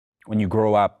when you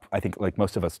grow up, I think like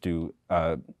most of us do,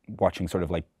 watching sort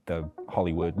of like the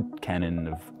Hollywood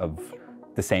canon of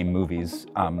the same movies,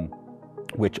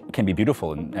 which can be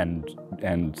beautiful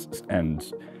and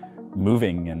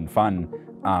moving and fun,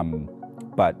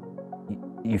 but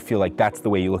you feel like that's the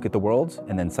way you look at the world,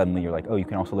 and then suddenly you're like, oh, you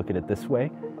can also look at it this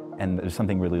way, and there's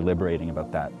something really liberating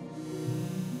about that.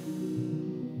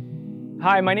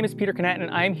 Hi, my name is Peter Canet,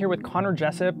 and I'm here with Connor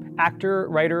Jessup, actor,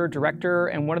 writer, director,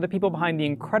 and one of the people behind the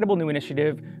incredible new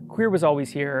initiative, Queer Was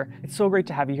Always Here. It's so great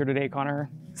to have you here today,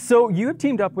 Connor. So you have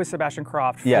teamed up with Sebastian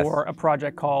Croft Yes. for a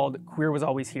project called Queer Was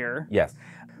Always Here. Yes.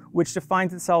 Which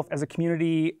defines itself as a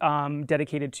community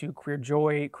dedicated to queer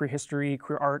joy, queer history,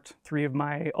 queer art, three of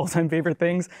my all-time favorite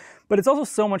things. But it's also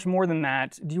so much more than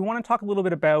that. Do you want to talk a little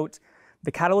bit about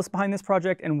the catalyst behind this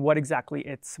project and what exactly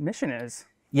its mission is?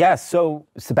 Yeah, so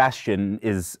Sebastian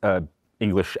is an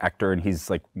English actor, and he's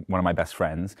like one of my best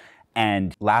friends.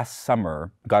 And last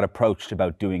summer, got approached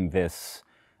about doing this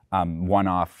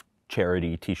one-off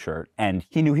charity T-shirt. And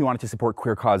he knew he wanted to support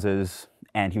queer causes,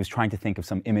 and he was trying to think of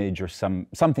some image or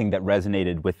something that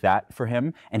resonated with that for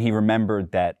him. And he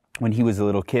remembered that when he was a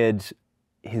little kid,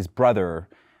 his brother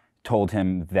told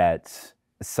him that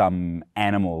some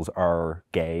animals are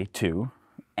gay too.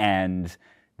 And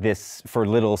this, for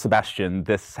little Sebastian,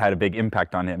 this had a big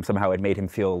impact on him. Somehow it made him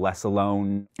feel less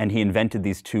alone. And he invented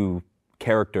these two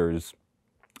characters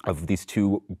of these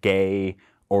two gay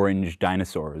orange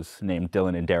dinosaurs named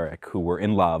Dylan and Derek, who were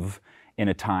in love in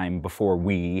a time before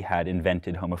we had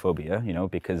invented homophobia, you know,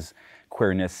 because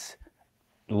queerness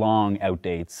long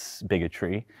outdates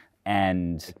bigotry.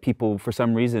 And people, for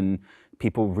some reason,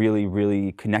 people really,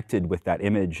 really connected with that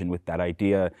image and with that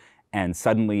idea. And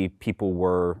suddenly people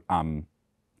were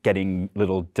getting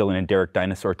little Dylan and Derek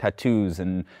dinosaur tattoos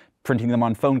and printing them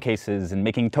on phone cases and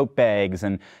making tote bags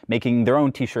and making their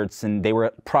own T-shirts, and they were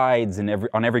at prides and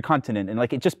on every continent, and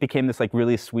like it just became this like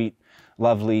really sweet,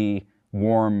 lovely,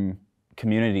 warm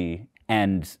community.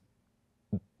 And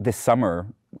this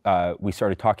summer we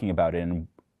started talking about it in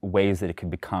ways that it could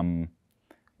become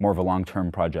more of a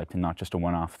long-term project and not just a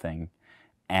one-off thing.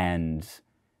 And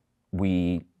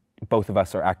both of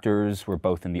us are actors. We're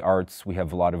both in the arts. We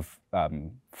have a lot of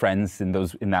friends in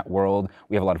that world.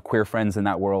 We have a lot of queer friends in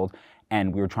that world.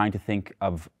 And we were trying to think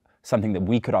of something that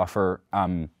we could offer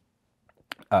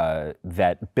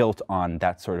that built on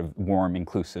that sort of warm,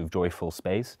 inclusive, joyful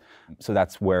space. So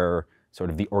that's where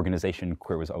sort of the organization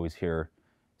Queer Was Always Here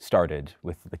started,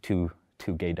 with the two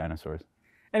gay dinosaurs.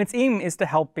 And its aim is to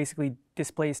help basically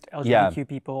displaced LGBTQ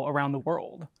people around the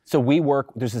world. So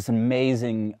there's this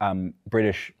amazing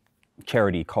British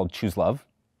charity called Choose Love,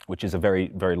 which is a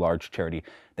very, very large charity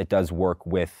that does work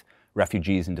with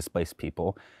refugees and displaced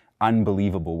people.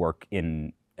 Unbelievable work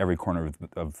in every corner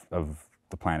of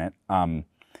the planet.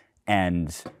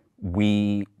 And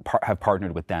we have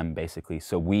partnered with them, basically.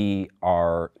 So we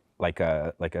are like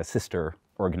a sister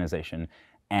organization.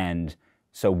 And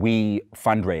so we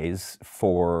fundraise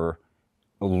for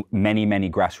many,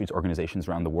 many grassroots organizations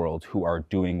around the world who are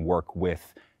doing work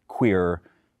with queer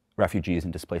refugees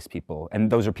and displaced people.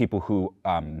 And those are people who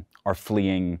are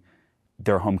fleeing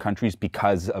their home countries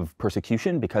because of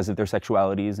persecution, because of their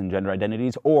sexualities and gender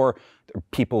identities, or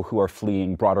people who are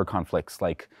fleeing broader conflicts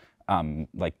like the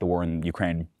war in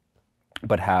Ukraine,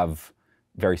 but have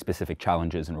very specific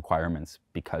challenges and requirements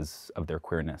because of their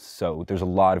queerness. So there's a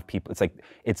lot of people,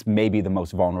 it's maybe the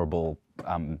most vulnerable,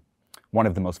 one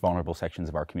of the most vulnerable sections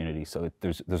of our community. So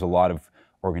there's a lot of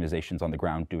organizations on the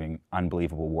ground doing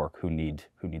unbelievable work who need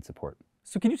support.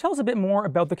 So can you tell us a bit more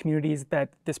about the communities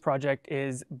that this project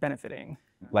is benefiting?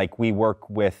 Like, we work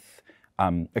with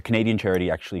a Canadian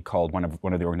charity, actually, called one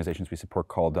of the organizations we support,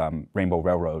 called Rainbow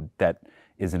Railroad, that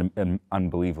is an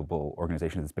unbelievable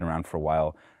organization that's been around for a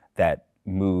while, that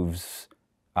moves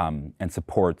and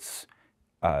supports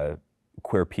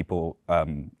queer people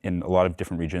in a lot of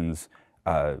different regions,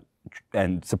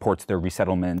 and supports their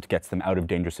resettlement, gets them out of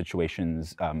dangerous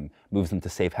situations, moves them to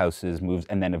safe houses,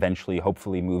 and then eventually,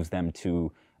 hopefully, moves them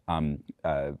to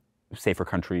safer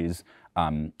countries,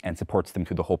 and supports them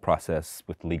through the whole process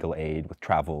with legal aid, with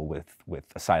travel, with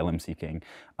asylum seeking.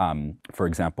 For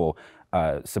example,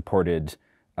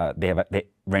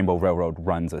 Rainbow Railroad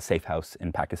runs a safe house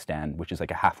in Pakistan, which is like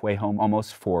a halfway home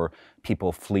almost for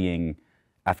people fleeing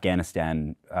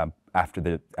Afghanistan after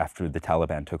the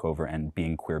Taliban took over, and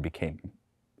being queer became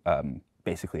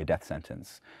basically a death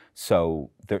sentence.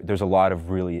 So there's a lot of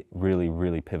really, really,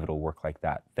 really pivotal work like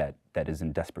that is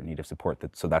in desperate need of support.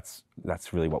 So that's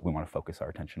really what we want to focus our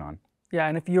attention on. Yeah,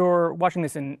 and if you're watching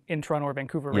this in Toronto or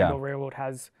Vancouver, Rainbow Railroad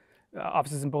has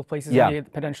offices in both places. Yeah. And they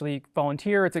potentially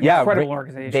volunteer. It's an Yeah, incredible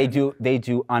organization. They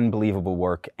do unbelievable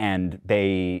work, and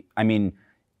I mean,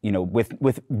 you know,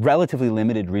 with relatively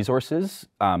limited resources,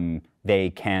 they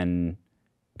can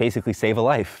basically save a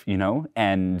life, you know,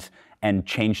 and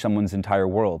change someone's entire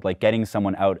world. Like getting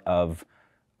someone out of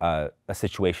a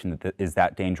situation that is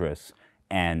that dangerous,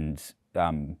 and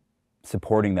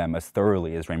supporting them as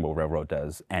thoroughly as Rainbow Railroad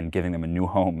does, and giving them a new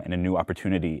home and a new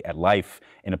opportunity at life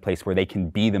in a place where they can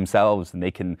be themselves and they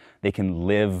can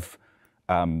live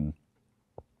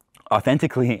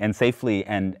authentically and safely,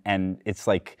 and it's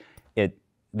like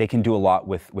they can do a lot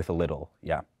with a little.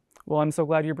 Yeah. Well, I'm so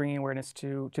glad you're bringing awareness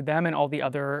to them and all the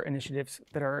other initiatives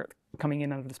that are coming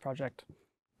in out of this project.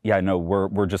 Yeah, no,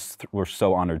 we're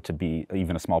so honored to be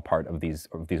even a small part of these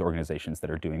organizations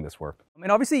that are doing this work.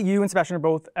 And obviously, you and Sebastian are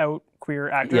both out queer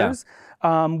actors,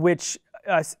 which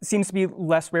seems to be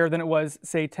less rare than it was,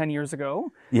 say, 10 years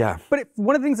ago. Yeah. But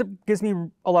one of the things that gives me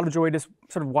a lot of joy just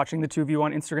sort of watching the two of you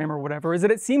on Instagram or whatever is that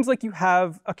it seems like you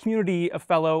have a community of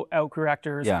fellow out queer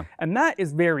actors, and that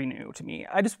is very new to me.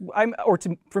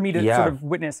 For me to sort of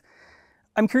witness.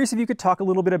 I'm curious if you could talk a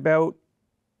little bit about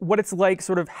what it's like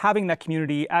sort of having that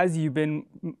community as you've been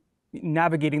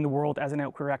navigating the world as an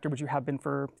out queer actor, which you have been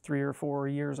for 3 or 4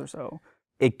 years or so.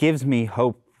 It gives me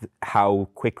hope how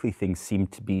quickly things seem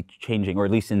to be changing, or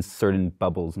at least in certain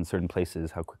bubbles, in certain places,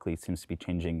 how quickly it seems to be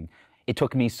changing. It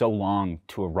took me so long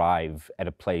to arrive at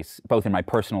a place, both in my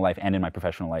personal life and in my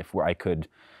professional life, where I could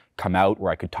come out,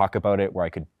 where I could talk about it, where I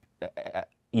could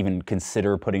even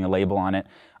consider putting a label on it.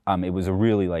 It was a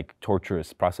really like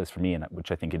torturous process for me, and which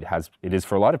I think it is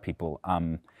for a lot of people.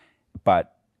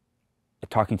 But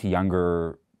talking to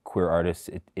younger queer artists,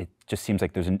 it just seems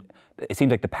like it seems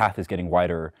like the path is getting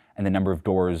wider, and the number of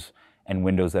doors and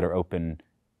windows that are open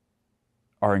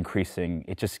are increasing.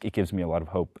 It gives me a lot of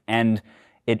hope, and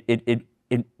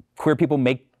queer people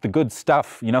make the good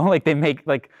stuff, you know, like they make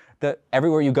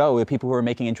everywhere you go, the people who are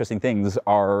making interesting things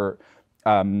are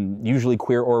usually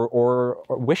queer or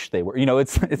wish they were. You know,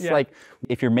 it's like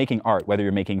if you're making art, whether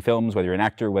you're making films, whether you're an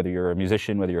actor, whether you're a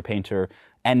musician, whether you're a painter,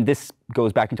 and this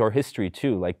goes back into our history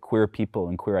too, like queer people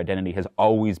and queer identity has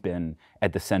always been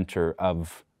at the center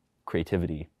of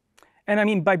creativity. And I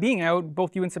mean, by being out,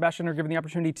 both you and Sebastian are given the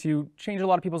opportunity to change a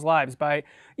lot of people's lives.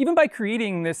 Even by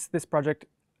creating this project,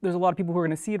 there's a lot of people who are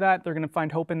going to see that, they're going to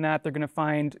find hope in that, they're going to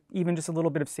find even just a little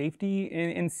bit of safety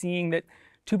in seeing that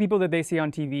two people that they see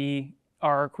on TV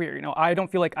are queer. You know, I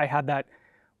don't feel like I had that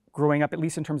growing up, at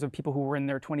least in terms of people who were in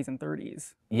their 20s and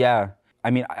 30s. Yeah, I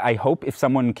mean, I hope if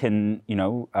someone can, you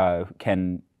know,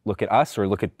 can look at us or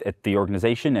look at the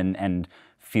organization and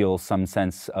feel some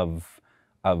sense of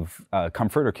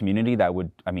comfort or community, that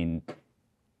would, I mean,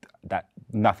 that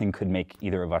nothing could make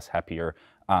either of us happier.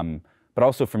 But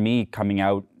also for me, coming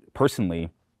out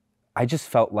personally, I just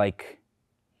felt like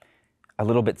a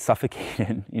little bit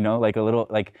suffocated, you know, like a little,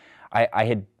 like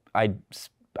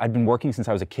I'd been working since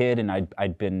I was a kid, and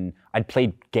I'd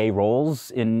played gay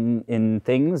roles in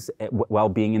things while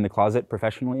being in the closet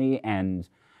professionally, and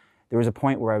there was a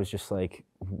point where I was just like,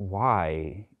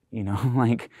 why? You know,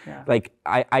 like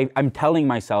I'm telling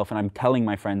myself, and I'm telling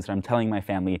my friends, and I'm telling my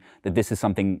family that this is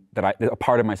something that a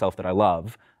part of myself that I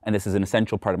love, and this is an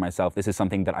essential part of myself. This is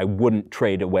something that I wouldn't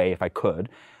trade away if I could,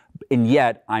 and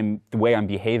yet the way I'm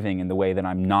behaving and the way that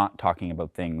I'm not talking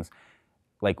about things,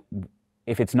 like,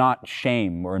 if it's not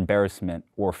shame or embarrassment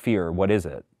or fear, what is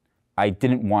it? I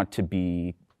didn't want to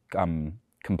be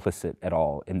complicit at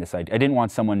all in this idea. I didn't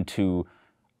want someone to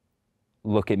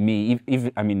look at me,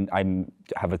 even, I mean, I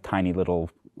have a tiny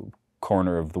little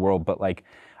corner of the world, but like,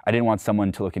 I didn't want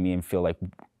someone to look at me and feel like,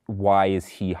 why is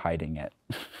he hiding it?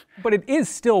 But it is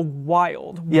still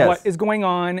wild what is going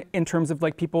on in terms of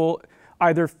like people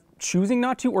either choosing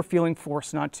not to or feeling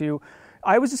forced not to.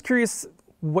 I was just curious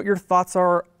what your thoughts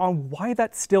are on why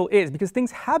that still is, because things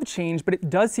have changed, but it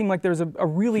does seem like there's a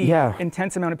really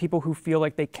intense amount of people who feel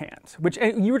like they can't. Which,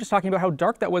 and you were just talking about how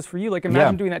dark that was for you. Like,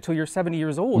 imagine doing that till you're 70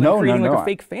 years old and creating like a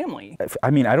fake family. I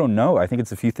mean, I don't know. I think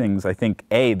it's a few things. I think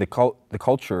the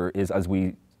culture is, as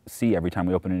we see every time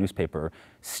we open a newspaper,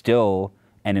 still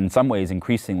and in some ways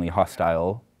increasingly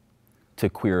hostile to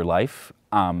queer life,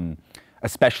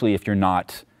 especially if you're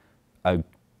not a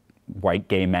white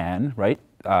gay man, right?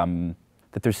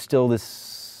 That there's still this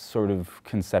sort of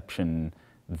conception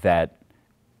that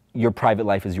your private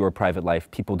life is your private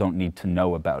life. People don't need to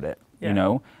know about it, you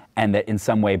know? And that in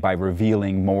some way, by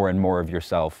revealing more and more of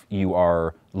yourself, you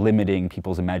are limiting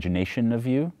people's imagination of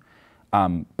you.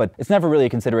 But it's never really a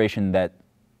consideration that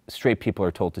straight people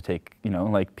are told to take, you know,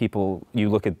 like people,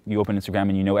 you open Instagram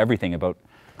and you know everything about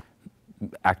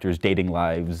actors' dating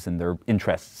lives and their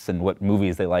interests and what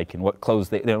movies they like and what clothes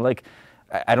they're like.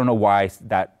 I don't know why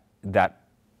that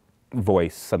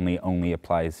voice suddenly only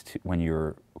applies to when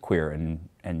you're queer,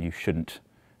 and you shouldn't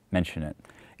mention it.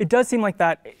 It does seem like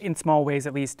that, in small ways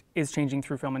at least, is changing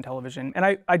through film and television.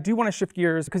 And I do want to shift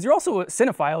gears, because you're also a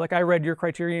cinephile. Like, I read your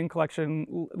Criterion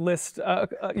Collection list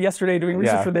yesterday doing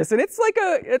research for this, and it's like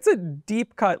it's a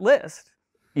deep cut list.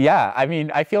 Yeah, I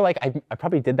mean, I feel like I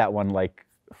probably did that one like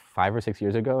 5 or 6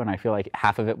 years ago, and I feel like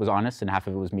half of it was honest and half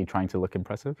of it was me trying to look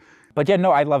impressive. But yeah,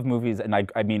 no, I love movies, and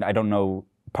I mean, I don't know,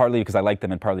 partly because I like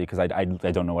them and partly because I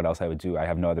don't know what else I would do. I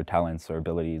have no other talents or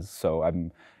abilities, so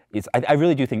I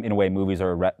really do think, in a way, movies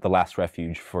are the last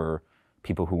refuge for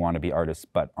people who want to be artists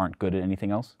but aren't good at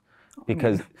anything else.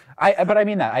 Because but I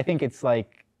mean that. I think it's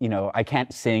like, you know, I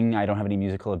can't sing, I don't have any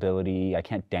musical ability, I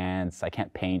can't dance, I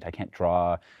can't paint, I can't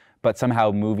draw, but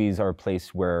somehow movies are a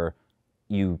place where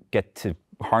you get to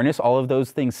harness all of those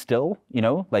things still, you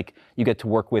know? Like, you get to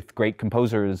work with great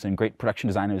composers and great production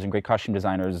designers and great costume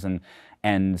designers and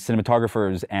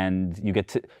cinematographers, and you get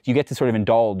to sort of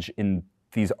indulge in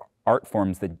these art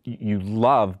forms that you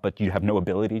love but you have no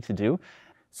ability to do.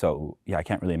 So yeah, I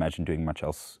can't really imagine doing much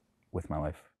else with my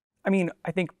life. I mean,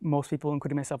 I think most people,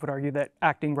 including myself, would argue that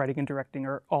acting, writing, and directing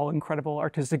are all incredible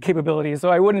artistic capabilities, so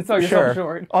I wouldn't sell yourself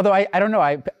short. Although I don't know,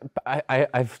 I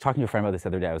was talking to a friend about this the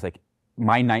other day. I was like,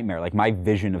 my nightmare, like my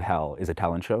vision of hell is a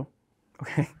talent show.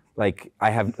 Okay. Like, I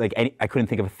have, like, I couldn't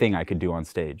think of a thing I could do on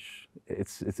stage. It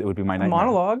would be my nightmare. A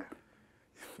monologue?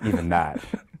 Even that.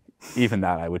 Even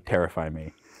that would terrify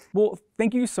me. Well,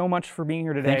 thank you so much for being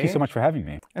here today. Thank you so much for having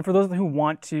me. And for those who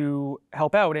want to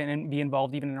help out and be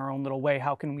involved even in our own little way,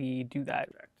 how can we do that?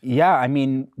 Yeah, I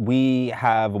mean, we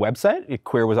have a website,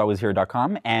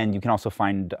 queerwasalwayshere.com, and you can also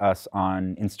find us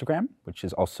on Instagram, which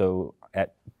is also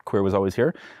at Queer Was Always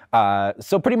Here.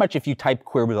 So pretty much if you type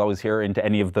Queer Was Always Here into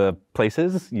any of the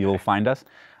places, you'll find us.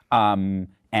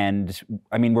 And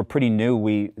I mean, we're pretty new.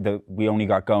 We only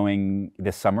got going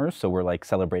this summer, so we're like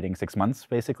celebrating 6 months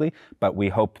basically. But we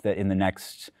hope that in the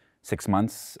next 6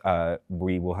 months,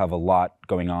 we will have a lot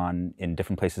going on in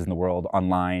different places in the world,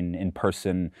 online, in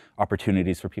person,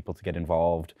 opportunities for people to get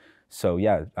involved. So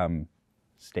yeah,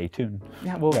 stay tuned.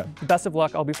 Yeah, well, best of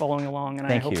luck. I'll be following along, and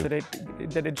I hope that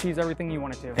it achieves everything you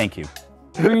want it to. Thank you.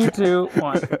 3, 2,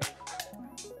 1.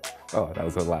 Oh, that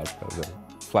was a loud. That was a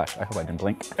flash. I hope I didn't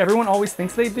blink. Everyone always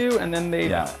thinks they do, and then they...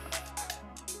 Yeah.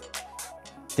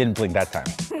 Didn't blink that time.